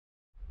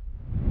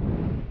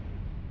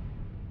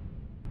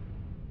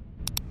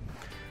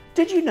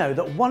Did you know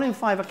that 1 in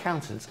 5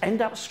 accountants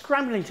end up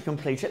scrambling to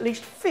complete at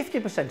least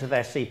 50% of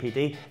their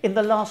CPD in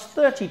the last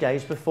 30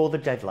 days before the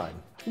deadline?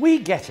 We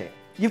get it.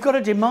 You've got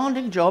a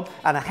demanding job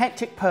and a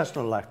hectic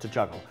personal life to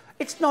juggle.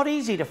 It's not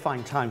easy to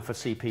find time for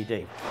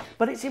CPD,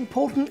 but it's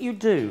important you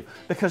do,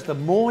 because the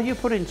more you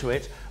put into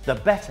it, the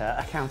better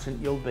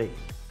accountant you'll be.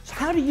 So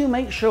how do you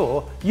make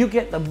sure you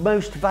get the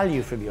most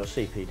value from your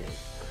CPD?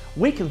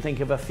 We can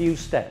think of a few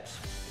steps.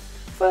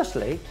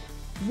 Firstly,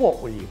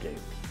 what will you do?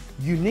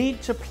 You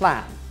need to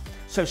plan.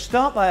 So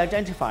start by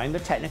identifying the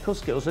technical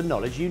skills and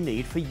knowledge you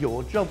need for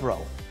your job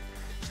role.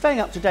 Staying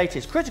up to date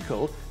is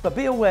critical, but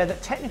be aware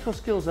that technical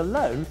skills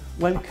alone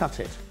won't cut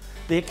it.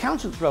 The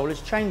accountant's role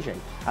is changing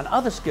and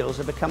other skills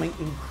are becoming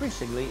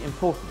increasingly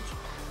important.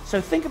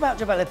 So think about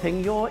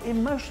developing your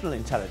emotional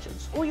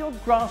intelligence or your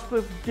grasp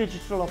of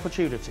digital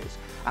opportunities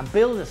and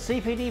build a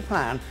CPD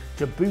plan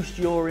to boost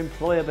your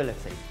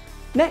employability.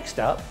 Next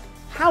up,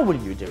 how will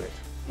you do it?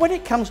 When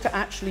it comes to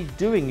actually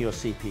doing your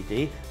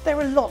CPD, there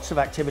are lots of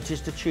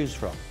activities to choose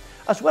from.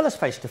 As well as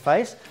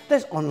face-to-face,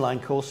 there's online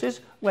courses,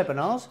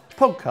 webinars,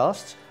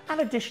 podcasts, and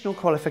additional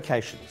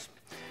qualifications.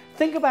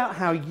 Think about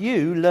how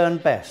you learn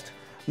best.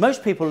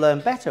 Most people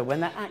learn better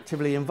when they're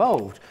actively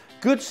involved.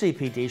 Good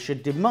CPD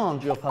should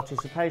demand your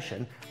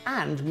participation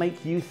and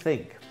make you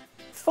think.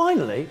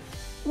 Finally,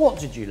 what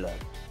did you learn?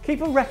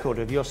 Keep a record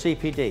of your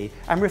CPD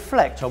and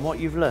reflect on what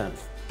you've learned.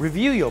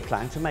 Review your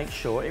plan to make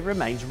sure it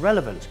remains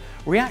relevant.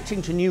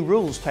 Reacting to new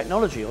rules,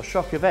 technology or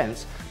shock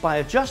events by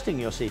adjusting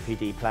your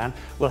CPD plan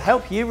will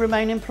help you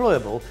remain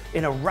employable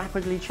in a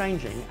rapidly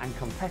changing and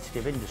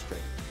competitive industry.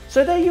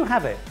 So there you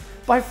have it.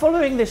 By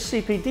following this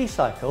CPD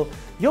cycle,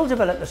 you'll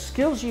develop the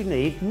skills you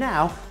need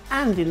now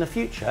and in the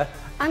future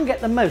and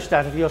get the most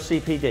out of your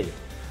CPD.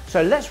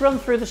 So let's run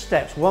through the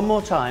steps one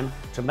more time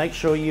to make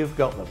sure you've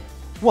got them.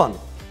 1.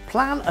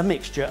 Plan a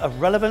mixture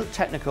of relevant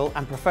technical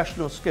and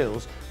professional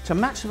skills to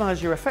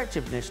maximise your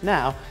effectiveness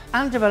now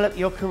and develop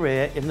your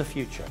career in the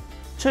future.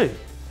 2.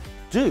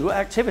 Do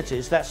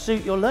activities that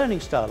suit your learning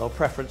style or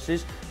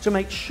preferences to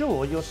make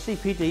sure your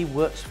CPD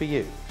works for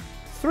you.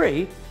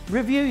 3.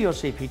 Review your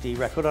CPD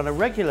record on a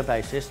regular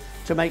basis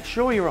to make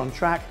sure you're on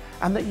track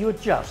and that you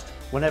adjust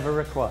whenever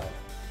required.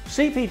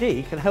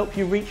 CPD can help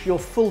you reach your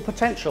full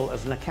potential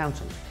as an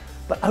accountant,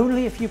 but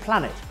only if you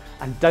plan it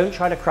and don't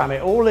try to cram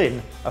it all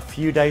in a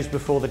few days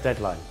before the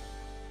deadline.